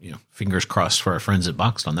 So fingers crossed for our friends at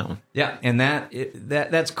Boxed on that one. Yeah, and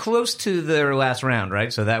that's close to their last round,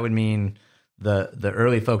 right? So that would mean the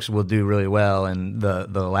early folks will do really well, and the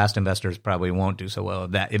last investors probably won't do so well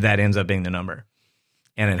if that ends up being the number,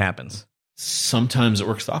 and it happens. Sometimes it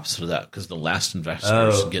works the opposite of that because the last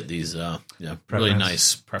investors get these really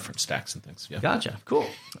nice preference stacks and things. Yeah. Gotcha. Cool.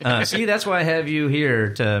 See, that's why I have you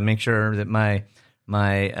here to make sure that my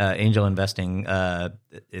angel investing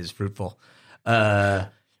is fruitful.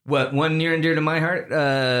 One near and dear to my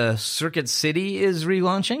heart, Circuit City is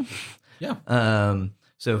relaunching. Yeah.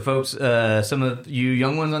 So, folks, some of you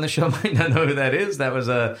young ones on the show might not know who that is. That was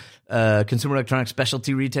a consumer electronics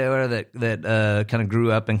specialty retailer that kind of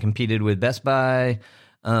grew up and competed with Best Buy.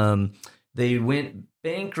 They went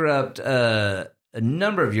bankrupt a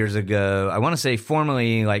number of years ago. I want to say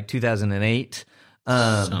formally like 2008.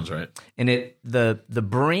 Sounds right. And the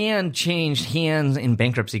brand changed hands in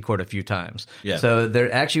bankruptcy court a few times. Yeah. So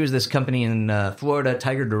there actually was this company in Florida,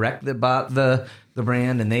 Tiger Direct, that bought the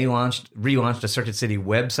brand, and they relaunched a Circuit City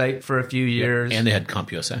website for a few years. Yeah. And they had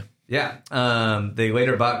CompUSA. Yeah. They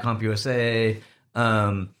later bought CompUSA.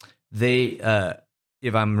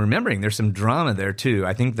 If I'm remembering, there's some drama there too.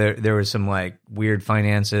 I think there was some like weird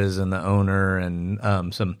finances and the owner and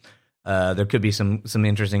there could be some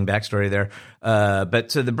interesting backstory there.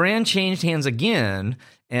 But so the brand changed hands again.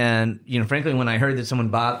 And, frankly, when I heard that someone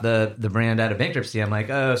bought the brand out of bankruptcy, I'm like,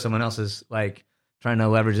 oh, someone else is like trying to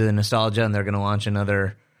leverage the nostalgia and they're going to launch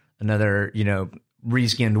another reskinned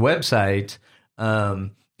website.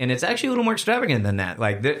 And it's actually a little more extravagant than that.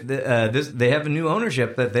 Like they have a new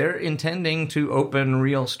ownership that they're intending to open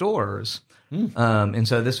real stores. And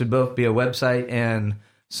so this would both be a website and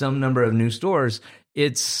some number of new stores.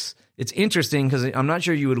 It's interesting because I'm not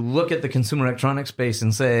sure you would look at the consumer electronics space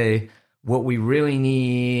and say what we really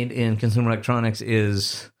need in consumer electronics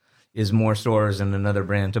is more stores and another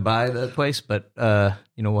brand to buy the place. But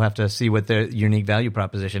we'll have to see what their unique value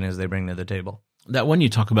proposition is they bring to the table. That one you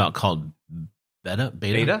talk about called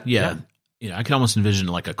Beta? Yeah. I can almost envision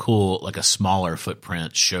like a smaller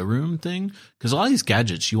footprint showroom thing because a lot of these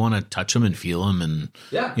gadgets, you want to touch them and feel them, and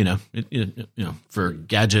for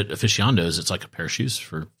gadget aficionados, it's like a pair of shoes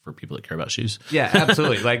for people that care about shoes. Yeah,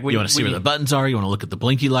 absolutely. Like you want to see where the buttons are, you want to look at the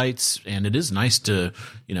blinky lights, and it is nice to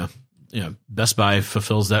Best Buy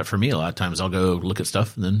fulfills that for me. A lot of times, I'll go look at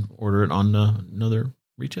stuff and then order it on another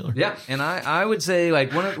retailer. Yeah, and I would say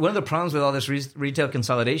like one of the problems with all this retail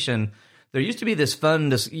consolidation. There used to be this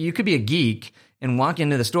fun, you could be a geek and walk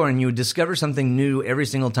into the store and you would discover something new every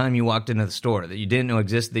single time you walked into the store that you didn't know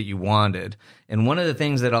existed that you wanted. And one of the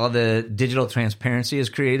things that all the digital transparency has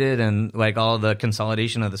created and like all the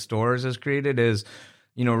consolidation of the stores has created is,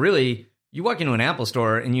 really you walk into an Apple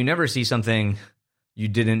store and you never see something you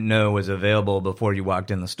didn't know was available before you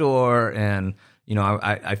walked in the store. And,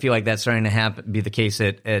 I feel like that's starting to be the case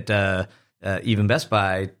at even Best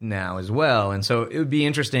Buy now as well. And so it would be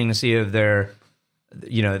interesting to see if they're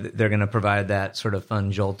going to provide that sort of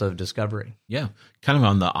fun jolt of discovery. Yeah. Kind of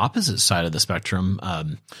on the opposite side of the spectrum.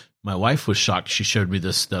 My wife was shocked. She showed me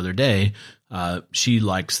this the other day. She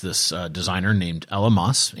likes this designer named Ella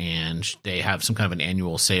Moss, and they have some kind of an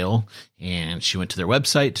annual sale. And she went to their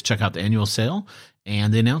website to check out the annual sale,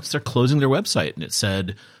 and they announced they're closing their website. And it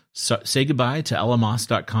said, say goodbye to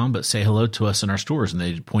ellamoss.com, but say hello to us in our stores. And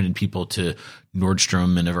they pointed people to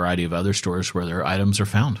Nordstrom and a variety of other stores where their items are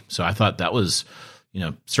found. So I thought that was,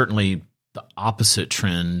 certainly the opposite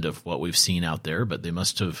trend of what we've seen out there, but they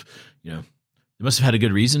must have had a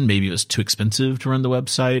good reason. Maybe it was too expensive to run the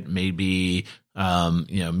website. Maybe,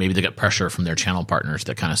 maybe they got pressure from their channel partners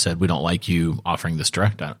that kind of said, we don't like you offering this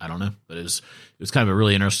direct. I don't know, but it was kind of a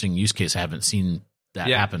really interesting use case. I haven't seen that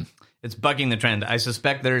happen. It's bucking the trend. I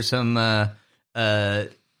suspect there's some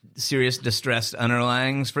serious distressed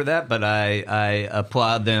underlyings for that, but I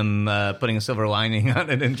applaud them putting a silver lining on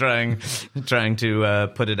it and trying to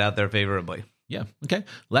put it out there favorably. Yeah. Okay.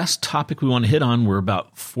 Last topic we want to hit on. We're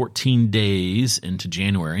about 14 days into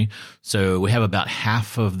January. So we have about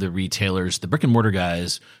half of the retailers, the brick and mortar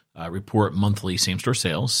guys, report monthly same-store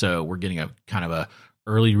sales. So we're getting a kind of a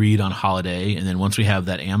early read on holiday. And then once we have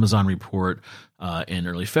that Amazon report in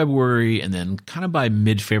early February, and then kind of by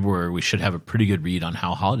mid-February, we should have a pretty good read on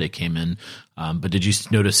how holiday came in. But did you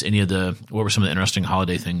notice what were some of the interesting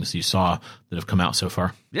holiday things you saw that have come out so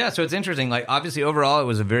far? Yeah, so it's interesting. Like, obviously, overall, it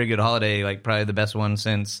was a very good holiday, like probably the best one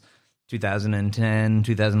since 2010,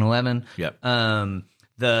 2011. Yep.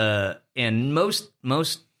 And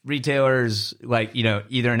most retailers,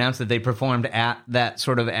 either announced that they performed at that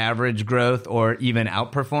sort of average growth or even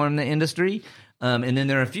outperformed the industry. And then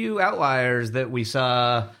there are a few outliers that we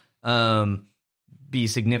saw be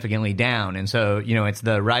significantly down. And so, it's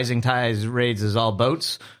the rising tide raises all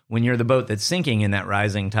boats. When you're the boat that's sinking in that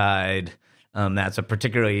rising tide, that's a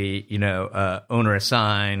particularly, onerous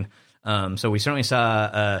sign. So we certainly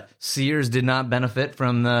saw Sears did not benefit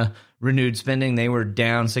from the renewed spending. They were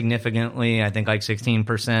down significantly, I think like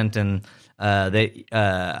 16%. And they,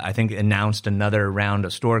 I think, announced another round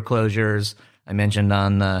of store closures. I mentioned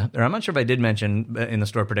I'm not sure if I did mention in the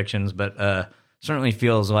store predictions, but certainly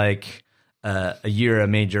feels like a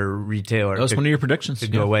major retailer. That was one of your predictions to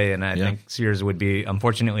go away, and I think Sears would be,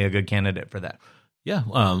 unfortunately, a good candidate for that. Yeah,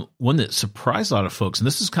 one that surprised a lot of folks, and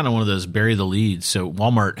this is kind of one of those bury the lead. So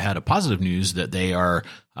Walmart had a positive news that they are,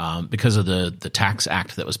 because of the tax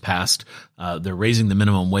act that was passed, they're raising the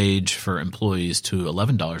minimum wage for employees to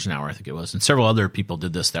 $11 an hour, I think it was. And several other people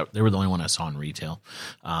did this. That they were the only one I saw in retail.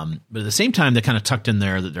 But at the same time, they kind of tucked in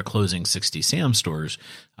there that they're closing 60 Sam's stores.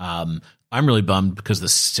 I'm really bummed because the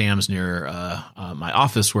Sam's near my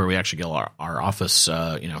office, where we actually get our office,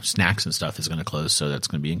 snacks and stuff, is going to close, so that's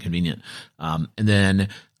going to be inconvenient. And then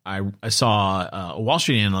I saw a Wall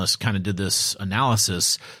Street analyst kind of did this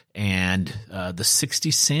analysis, and the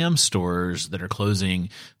 60 Sam's stores that are closing,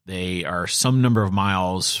 they are some number of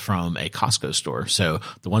miles from a Costco store. So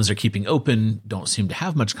the ones they're keeping open don't seem to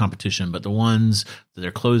have much competition, but the ones that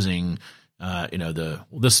they're closing. The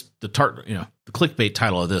clickbait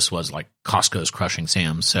title of this was like Costco's crushing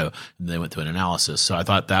Sam's. So they went through an analysis. So I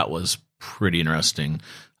thought that was pretty interesting.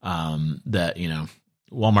 That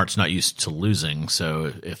Walmart's not used to losing.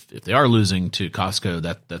 So if they are losing to Costco,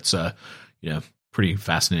 that's pretty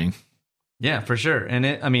fascinating. Yeah, for sure. And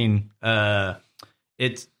I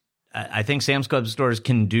think Sam's Club stores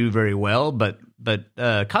can do very well, but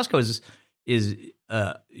Costco is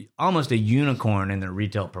almost a unicorn in their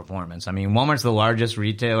retail performance. I mean, Walmart's the largest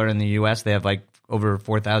retailer in the U.S. They have like over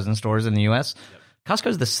 4,000 stores in the U.S. Yep.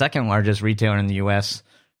 Costco's the second largest retailer in the U.S.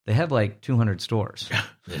 They have like 200 stores.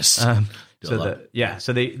 Yes. So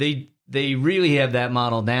they really have that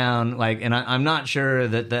model down. Like, and I'm not sure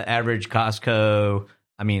that the average Costco,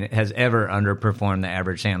 has ever underperformed the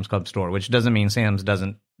average Sam's Club store, which doesn't mean Sam's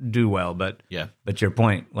doesn't do well, but your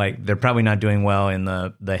point, like, they're probably not doing well in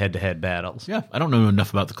the head-to-head battles. Yeah, I don't know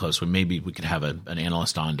enough about the close one. Maybe we could have an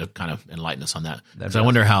analyst on to kind of enlighten us on that. Because I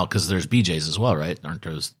wonder how, because there's BJ's as well, right? Aren't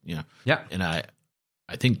those, Yeah. And I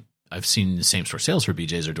think I've seen the same-store sales for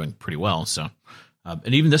BJ's are doing pretty well. So,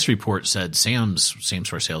 and even this report said Sam's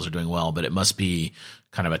same-store sales are doing well, but it must be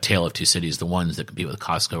kind of a tale of two cities. The ones that compete with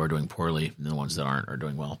Costco are doing poorly, and the ones that aren't are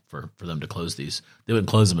doing well. For them to close these, they wouldn't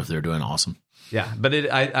close them if they're doing awesome. Yeah, but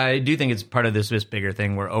I do think it's part of this bigger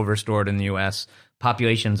thing. We're overstored in the U.S.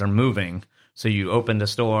 Populations are moving, so you opened a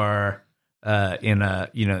store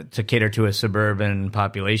to cater to a suburban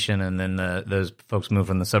population, and then those folks move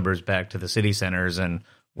from the suburbs back to the city centers, and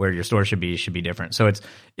where your store should be different. So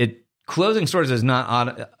closing stores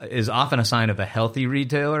is often a sign of a healthy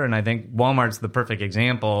retailer, and I think Walmart's the perfect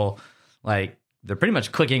example. Like, they're pretty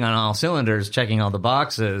much clicking on all cylinders, checking all the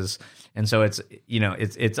boxes. And so it's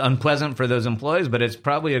unpleasant for those employees, but it's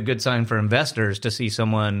probably a good sign for investors to see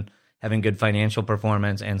someone having good financial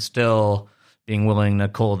performance and still being willing to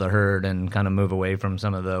cull the herd and kind of move away from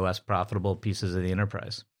some of the less profitable pieces of the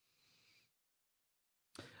enterprise.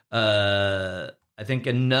 I think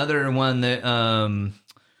another one that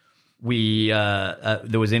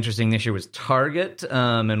that was interesting this year was Target,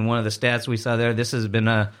 and one of the stats we saw there. This has been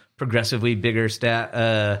a progressively bigger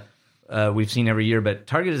stat we've seen every year, but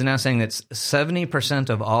Target is now saying that 70%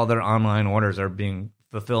 of all their online orders are being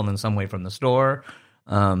fulfilled in some way from the store.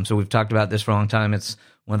 So we've talked about this for a long time. It's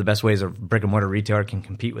one of the best ways a brick and mortar retailer can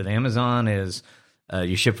compete with Amazon is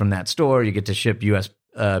you ship from that store, you get to ship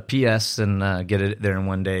USPS and get it there in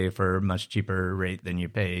one day for a much cheaper rate than you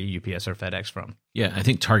pay UPS or FedEx from. Yeah, I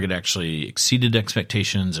think Target actually exceeded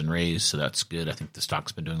expectations and raised, so that's good. I think the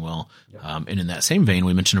stock's been doing well. Yeah. And in that same vein,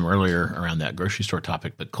 we mentioned them earlier around that grocery store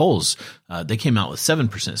topic, but Kohl's, they came out with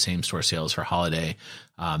 7% same-store sales for holiday.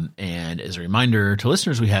 And as a reminder to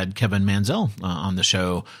listeners, we had Kevin Manziel on the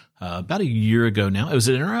show about a year ago now. It was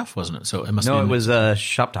at NRF, wasn't it? So it must No, it was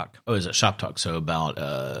Shop Talk. Oh, it was at Shop Talk, so about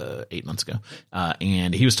 8 months ago.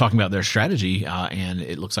 And he was talking about their strategy, and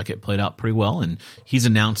it looks like it played out pretty well. And he's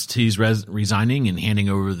announced he's resigning and handing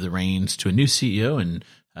over the reins to a new CEO, and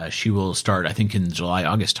she will start, I think, in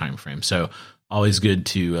July-August timeframe. So always good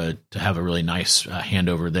to have a really nice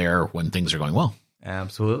handover there when things are going well.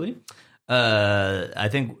 Absolutely. I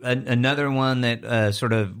think another one that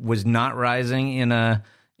sort of was not rising in a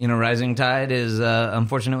rising tide is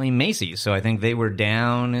unfortunately Macy's. So I think they were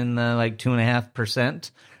down in the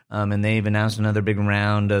 2.5%. and they've announced another big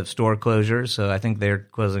round of store closures. So I think they're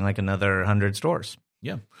closing like another 100 stores.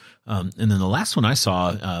 Yeah. And then the last one I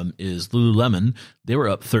saw is Lululemon. They were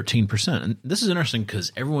up 13%. And this is interesting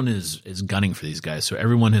because everyone is gunning for these guys. So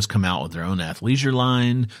everyone has come out with their own athleisure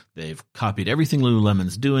line. They've copied everything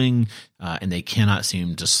Lululemon's doing, and they cannot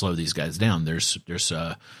seem to slow these guys down. There's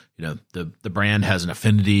the brand has an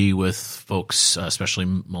affinity with folks, especially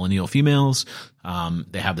millennial females.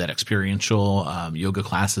 They have that experiential yoga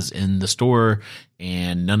classes in the store,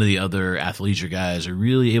 and none of the other athleisure guys are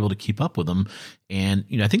really able to keep up with them. And,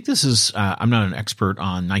 I think this is, I'm not an expert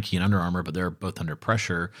on Nike and Under Armour, but they're both under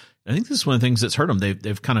pressure. I think this is one of the things that's hurt them.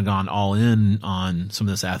 They've kind of gone all in on some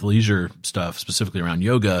of this athleisure stuff, specifically around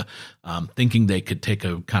yoga, thinking they could take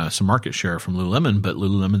a kind of some market share from Lululemon, but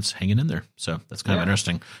Lululemon's hanging in there. So that's kind of an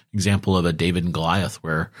interesting example of a David and Goliath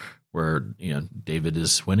where David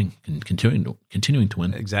is winning and continuing to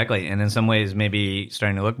win. Exactly. And in some ways, maybe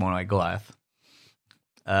starting to look more like Goliath.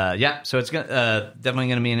 So it's definitely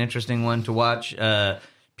going to be an interesting one to watch.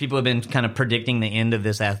 People have been kind of predicting the end of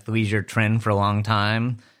this athleisure trend for a long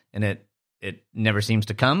time, and it never seems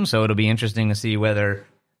to come. So it'll be interesting to see whether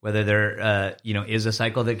there is a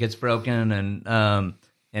cycle that gets broken, and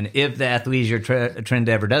if the athleisure trend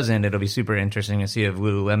ever does end, it'll be super interesting to see if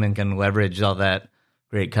Lululemon can leverage all that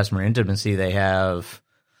great customer intimacy they have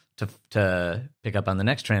to pick up on the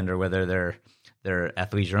next trend, or whether they're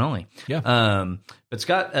athleisure only. Yeah. But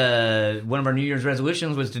Scott, one of our New Year's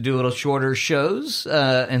resolutions was to do a little shorter shows,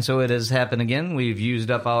 and so it has happened again. We've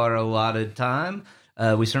used up our allotted time.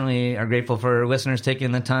 We certainly are grateful for listeners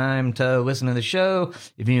taking the time to listen to the show.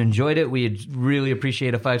 If you enjoyed it, we'd really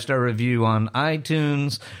appreciate a 5-star review on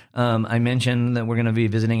iTunes. I mentioned that we're going to be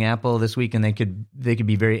visiting Apple this week, and they could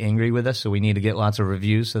be very angry with us, so we need to get lots of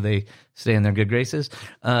reviews so they stay in their good graces.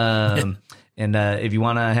 And if you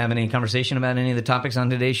want to have any conversation about any of the topics on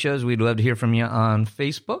today's shows, we'd love to hear from you on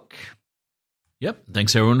Facebook. Yep.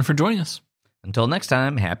 Thanks, everyone, for joining us. Until next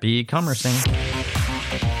time, happy commercing.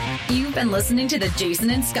 You've been listening to the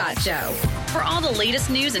Jason and Scott Show. For all the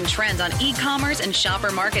latest news and trends on e-commerce and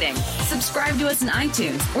shopper marketing, subscribe to us on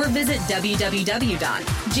iTunes or visit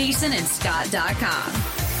www.jasonandscott.com.